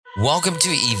Welcome to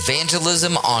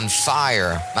Evangelism on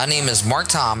Fire. My name is Mark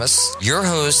Thomas, your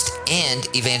host and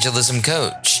evangelism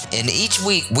coach. And each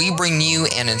week we bring you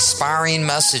an inspiring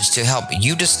message to help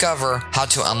you discover how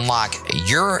to unlock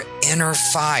your inner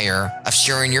fire of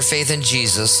sharing your faith in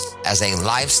Jesus as a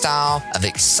lifestyle of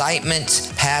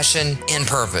excitement, passion, and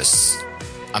purpose.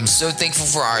 I'm so thankful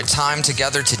for our time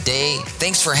together today.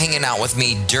 Thanks for hanging out with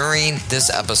me during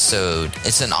this episode.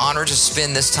 It's an honor to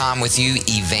spend this time with you,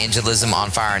 Evangelism on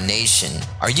Fire Nation.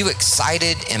 Are you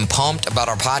excited and pumped about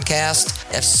our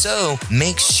podcast? If so,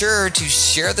 make sure to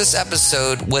share this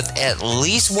episode with at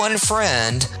least one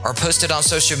friend or post it on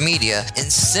social media and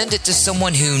send it to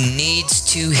someone who needs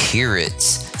to hear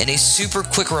it. And a super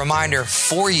quick reminder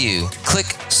for you, click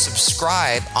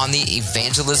subscribe on the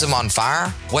Evangelism on Fire.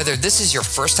 Whether this is your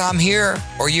first time here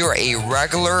or you're a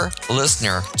regular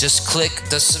listener, just click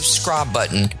the subscribe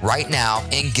button right now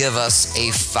and give us a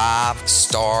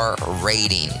 5-star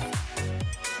rating.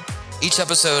 Each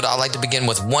episode, I like to begin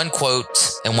with one quote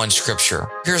and one scripture.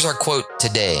 Here's our quote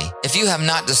today. If you have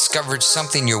not discovered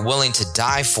something you're willing to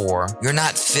die for, you're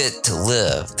not fit to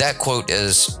live. That quote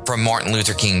is from Martin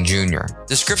Luther King Jr.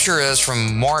 The scripture is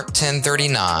from Mark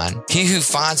 10:39. He who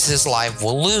finds his life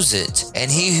will lose it, and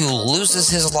he who loses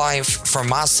his life for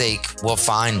my sake will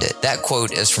find it. That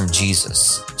quote is from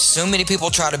Jesus. So many people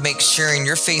try to make sharing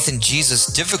your faith in Jesus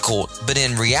difficult, but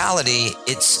in reality,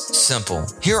 it's simple.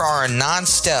 Here are 9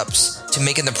 steps to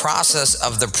making the process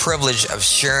of the privilege of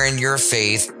sharing your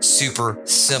faith super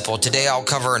simple. Today, I'll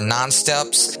cover 9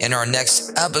 steps. In our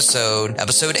next episode,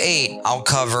 episode 8, I'll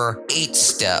cover 8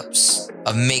 steps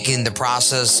of making the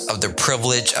process of the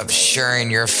privilege of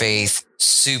sharing your faith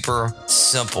super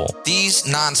simple. These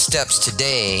 9 steps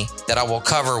today that I will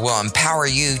cover will empower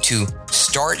you to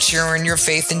start sharing your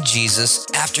faith in Jesus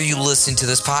after you listen to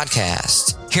this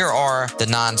podcast. Here are the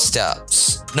 9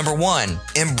 steps. Number 1,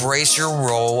 embrace your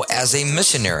role as a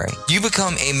missionary. You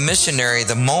become a missionary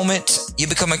the moment you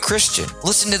become a Christian.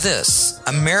 Listen to this.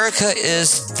 America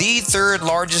is the 3rd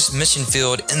largest mission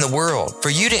field in the world. For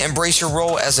you to embrace your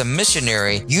role as a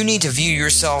missionary, you need to view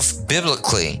yourself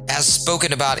biblically, as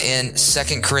spoken about in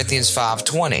 2 Corinthians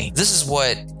 5:20. This is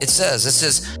what it says. It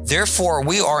says, therefore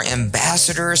we are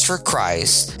ambassadors for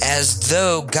Christ, as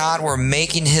though God were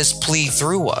making his plea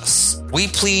through us. We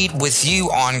plead with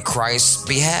you on Christ's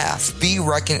behalf. Be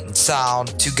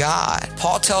reconciled to God.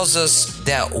 Paul tells us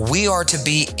that we are to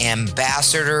be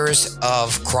ambassadors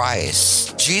of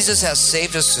Christ. Jesus has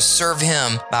saved us to serve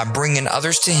him by bringing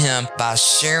others to him, by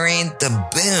sharing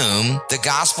the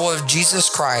gospel of Jesus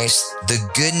Christ, the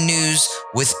good news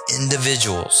with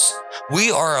individuals.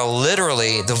 We are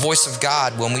literally the voice of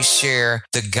God when we share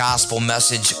the gospel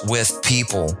message with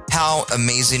people. How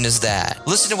amazing is that?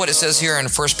 Listen to what it says here in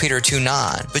 1 Peter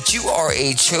 2:9. But you are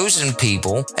a chosen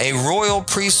people, a royal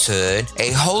priesthood,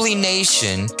 a holy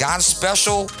nation, God's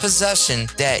special possession,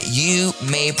 that you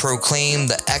may proclaim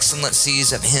the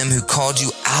excellencies of him who called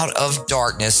you out of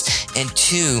darkness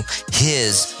into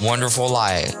his wonderful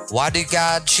light. Why did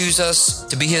God choose us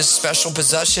to be his special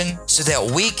possession? So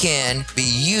that we can be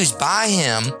used by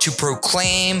him to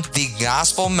proclaim the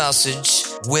gospel message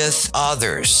with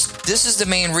others. This is the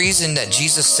main reason that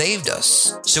Jesus saved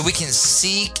us, so we can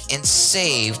seek and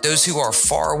save those who are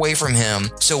far away from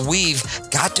him. So we've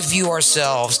got to view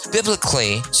ourselves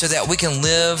biblically so that we can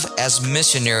live as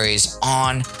missionaries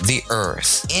on the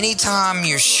earth. Anytime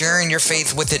you're sharing your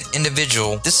faith with an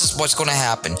individual, this is what's going to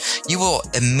happen. You will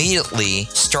immediately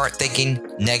start thinking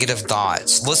negative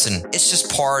thoughts. Listen, it's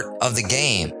just part of the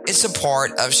game. It's a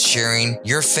part of sharing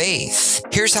your faith.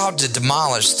 Here's how to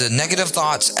demolish the negative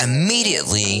thoughts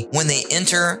immediately when they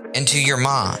enter into your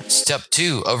mind. Step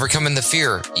 2, overcoming the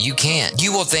fear. You can't.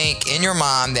 You will think in your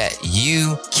mind that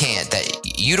you can't, that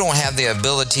you don't have the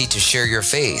ability to share your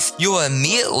faith. You will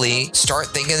immediately start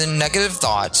thinking the negative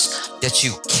thoughts that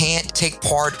you can't take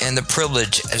part in the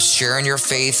privilege of sharing your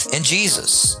faith in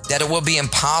Jesus, that it will be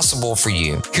impossible for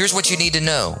you. Here's what you need to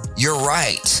know. You're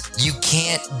right. You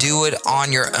can't do it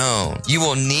on your own. You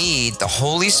will need the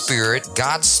Holy Spirit,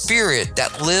 God's Spirit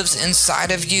that lives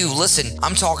inside of you. Listen,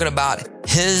 I'm talking about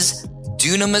his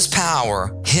dunamis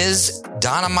power, his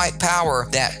dynamite power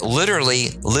that literally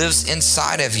lives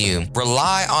inside of you.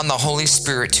 Rely on the Holy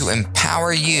Spirit to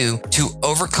empower you to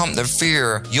overcome the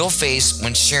fear you'll face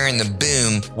when sharing the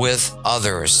boom with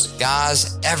others.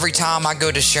 Guys, every time I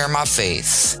go to share my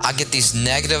faith, I get these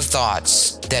negative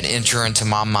thoughts that enter into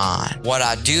my mind. What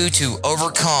I do to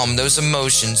overcome those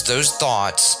emotions, those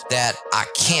thoughts that I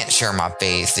can't share my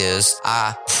faith is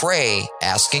I pray,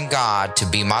 asking God to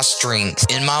be my strength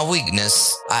in my weakness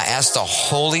this, I ask the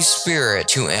Holy Spirit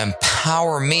to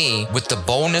empower me with the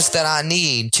boldness that I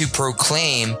need to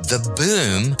proclaim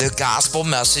the gospel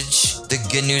message, the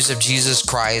good news of Jesus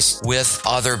Christ with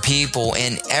other people.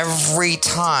 And every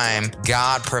time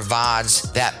God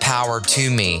provides that power to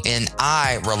me, and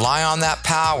I rely on that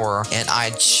power, and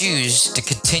I choose to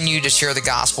continue to share the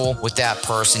gospel with that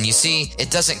person. You see,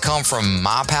 it doesn't come from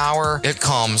my power. It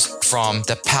comes from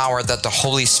the power that the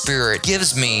Holy Spirit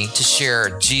gives me to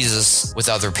share Jesus with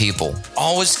other people.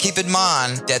 Always keep in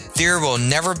mind that there will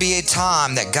never be a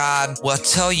time that God will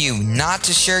tell you not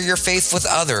to share your faith with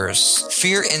others.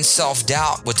 Fear and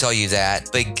self-doubt will tell you that,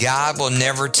 but God will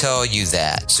never tell you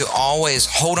that. So always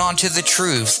hold on to the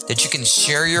truth that you can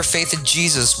share your faith in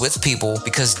Jesus with people,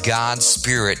 because God's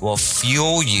Spirit will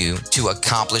fuel you to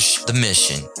accomplish the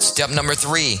mission. Step number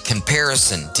 3,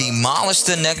 comparison. Demolish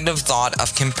the negative thought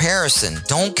of comparison.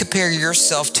 Don't compare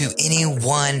yourself to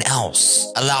anyone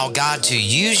else. Allow God to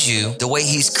use you the way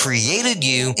He's created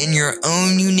you in your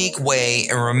own unique way.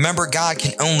 And remember, God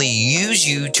can only use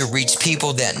you to reach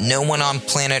people that no one on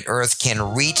planet Earth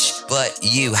can reach but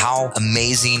you. How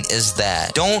amazing is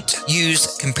that? Don't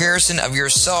use comparison of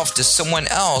yourself to someone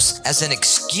else as an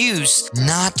excuse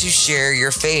not to share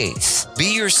your faith.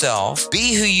 Be yourself,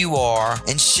 be who you are,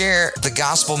 and share the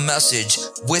gospel message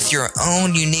with your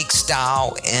own unique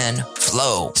style and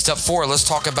flow. Step 4, let's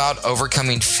talk about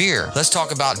overcoming fear. Let's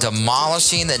talk about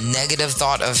demolishing the negative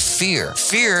thought of fear.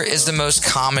 Fear is the most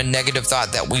common negative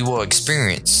thought that we will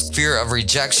experience. Fear of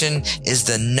rejection is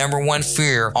the number one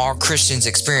fear all Christians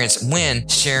experience when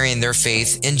sharing their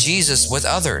faith in Jesus with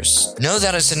others. Know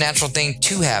that it's a natural thing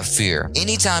to have fear.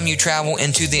 Anytime you travel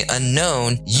into the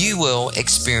unknown, you will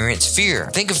experience fear.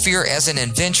 Think of fear as an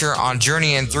adventure on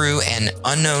journeying through an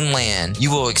unknown land.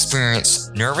 You will experience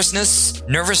nervousness.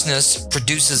 Nervousness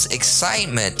produces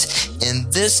excitement,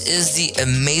 and this is the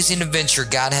amazing adventure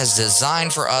God has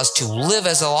designed for us to live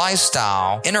as a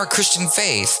lifestyle in our Christian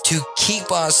faith to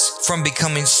keep us from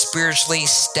becoming spiritually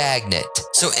stagnant.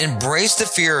 So embrace the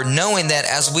fear, knowing that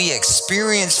as we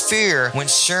experience fear when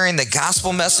sharing the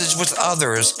gospel message with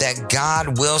others, that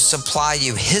God will supply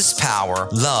you His power,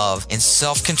 love, and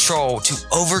self-control to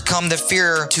overcome the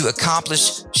fear to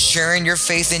accomplish sharing your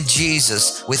faith in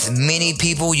Jesus with many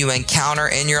people you encounter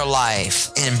in your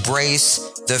life. Embrace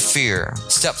the fear.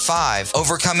 Step 5,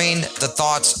 overcoming the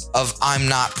thoughts of I'm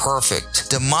not perfect.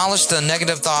 Demolish the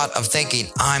negative thought of thinking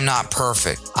I'm not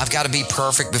perfect. I've got to be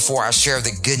perfect before I share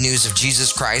the good news of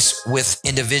Jesus Christ with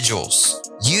individuals.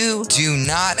 You do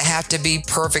not have to be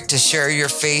perfect to share your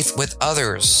faith with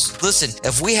others. Listen,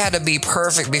 if we had to be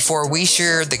perfect before we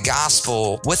shared the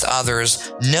gospel with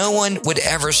others, no one would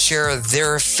ever share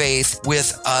their faith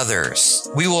with others.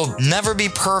 We will never be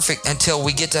perfect until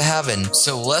we get to heaven.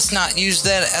 So let's not use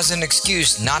that as an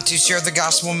excuse not to share the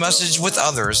gospel message with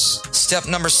others. Step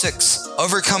number 6,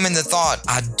 overcoming the thought,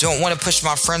 I don't want to push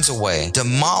my friends away.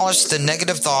 Demolish the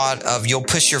negative thought of you'll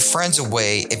push your friends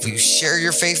away if you share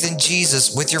your faith in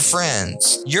Jesus with your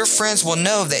friends. Your friends will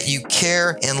know that you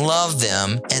care and love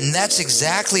them, and that's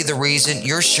exactly the reason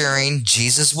you're sharing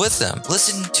Jesus with them.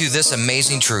 Listen to this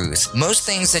amazing truth. Most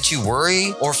things that you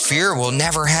worry or fear will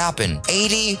never happen.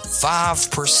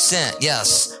 85%,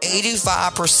 yes,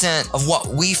 85% of what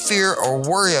we fear or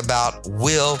worry about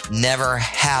will never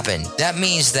happen. That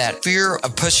means that fear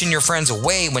of pushing your friends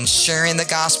away when sharing the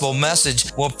gospel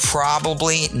message will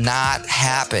probably not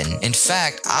happen. In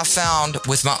fact, I found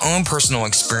with my own personal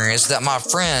experience that my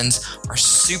friends are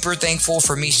super thankful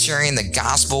for me sharing the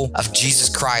gospel of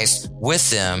Jesus Christ with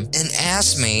them, and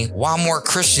ask me why more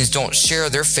Christians don't share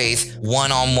their faith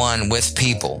one-on-one with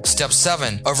people. Step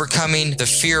 7, overcoming the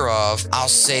fear of I'll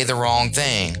say the wrong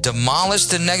thing. Demolish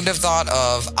the negative thought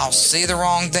of I'll say the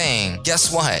wrong thing.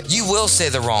 Guess what? You will say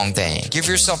the wrong thing. Give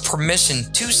yourself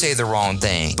permission to say the wrong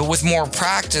thing. But with more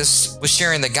practice with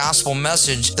sharing the gospel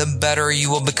message, the better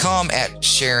you will become at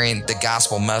sharing the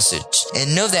gospel message.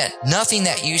 And know that nothing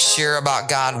that you share about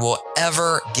God will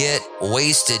ever get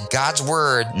wasted. God's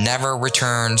word never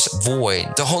returns void.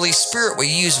 The Holy Spirit will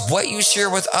use what you share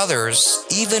with others,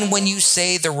 even when you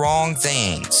say the wrong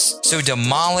things. So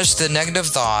demolish the negative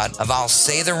thought of I'll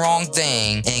say the wrong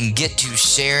thing and get to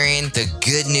sharing the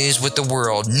good news with the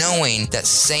world, knowing that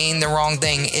saying the wrong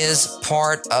thing is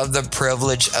part of the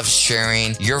privilege of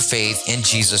sharing your faith in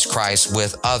Jesus Christ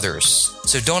with others.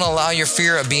 So don't allow your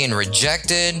fear of being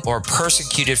rejected or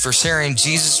persecuted for sharing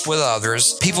Jesus with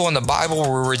others. People in the Bible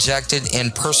were rejected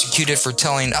and persecuted for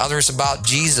telling others about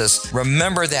Jesus.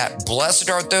 Remember that blessed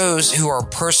are those who are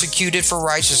persecuted for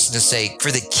righteousness' sake, for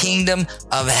the kingdom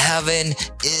of heaven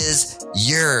is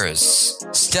yours.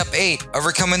 Step 8,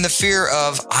 overcoming the fear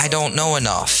of I don't know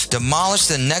enough. Demolish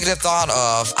the negative thought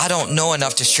of I don't know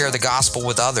enough to share the gospel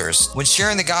with others. When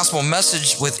sharing the gospel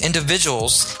message with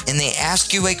individuals and they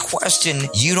ask you a question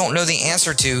you don't know the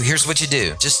answer to, here's what you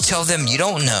do. Just tell them you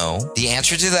don't know the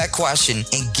answer to that question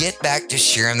and get back to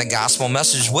sharing the gospel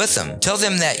message with them. Tell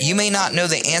them that you may not know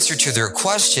the answer to their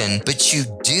question, but you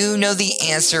do know the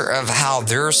answer of how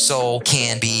their soul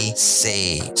can be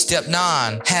saved. Step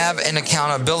 9, have an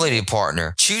accountability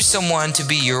partner. Choose someone to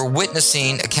be your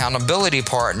witnessing accountability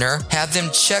partner. Have them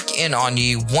check in on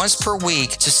you once per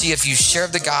week to see if you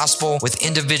shared the gospel with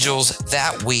individuals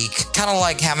that week, kind of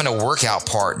like having a workout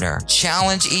partner.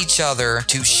 Challenge each other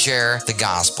to share the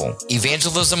gospel.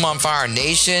 Evangelism on Fire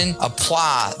Nation,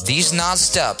 apply these 9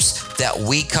 steps that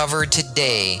we covered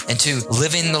today into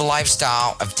living the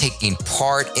lifestyle of taking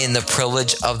part in the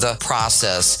privilege of the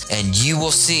process, and you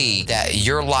will see that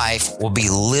your life will be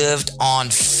lived on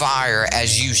fire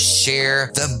as you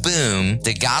share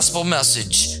the gospel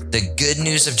message, the good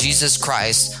news of Jesus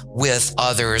Christ with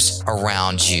others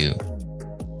around you.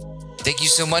 Thank you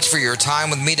so much for your time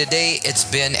with me today. It's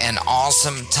been an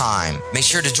awesome time. Make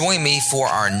sure to join me for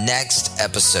our next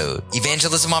episode.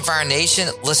 Evangelism on Fire Nation,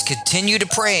 let's continue to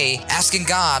pray, asking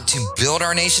God to build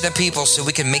our nation of people so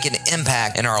we can make an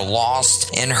impact in our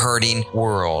lost and hurting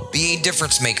world. Be a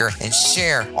difference maker and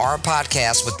share our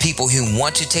podcast with people who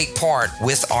want to take part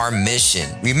with our mission.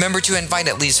 Remember to invite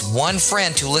at least one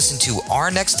friend to listen to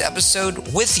our next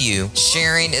episode with you.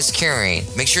 Sharing is caring.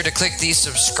 Make sure to click the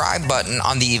subscribe button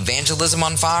on the Evangelism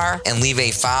on Fire and leave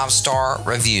a 5-star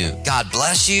review. God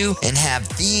bless you and have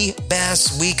the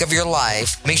best week of your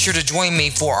life. Make sure to join me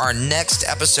for our next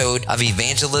episode of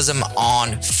Evangelism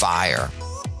on Fire.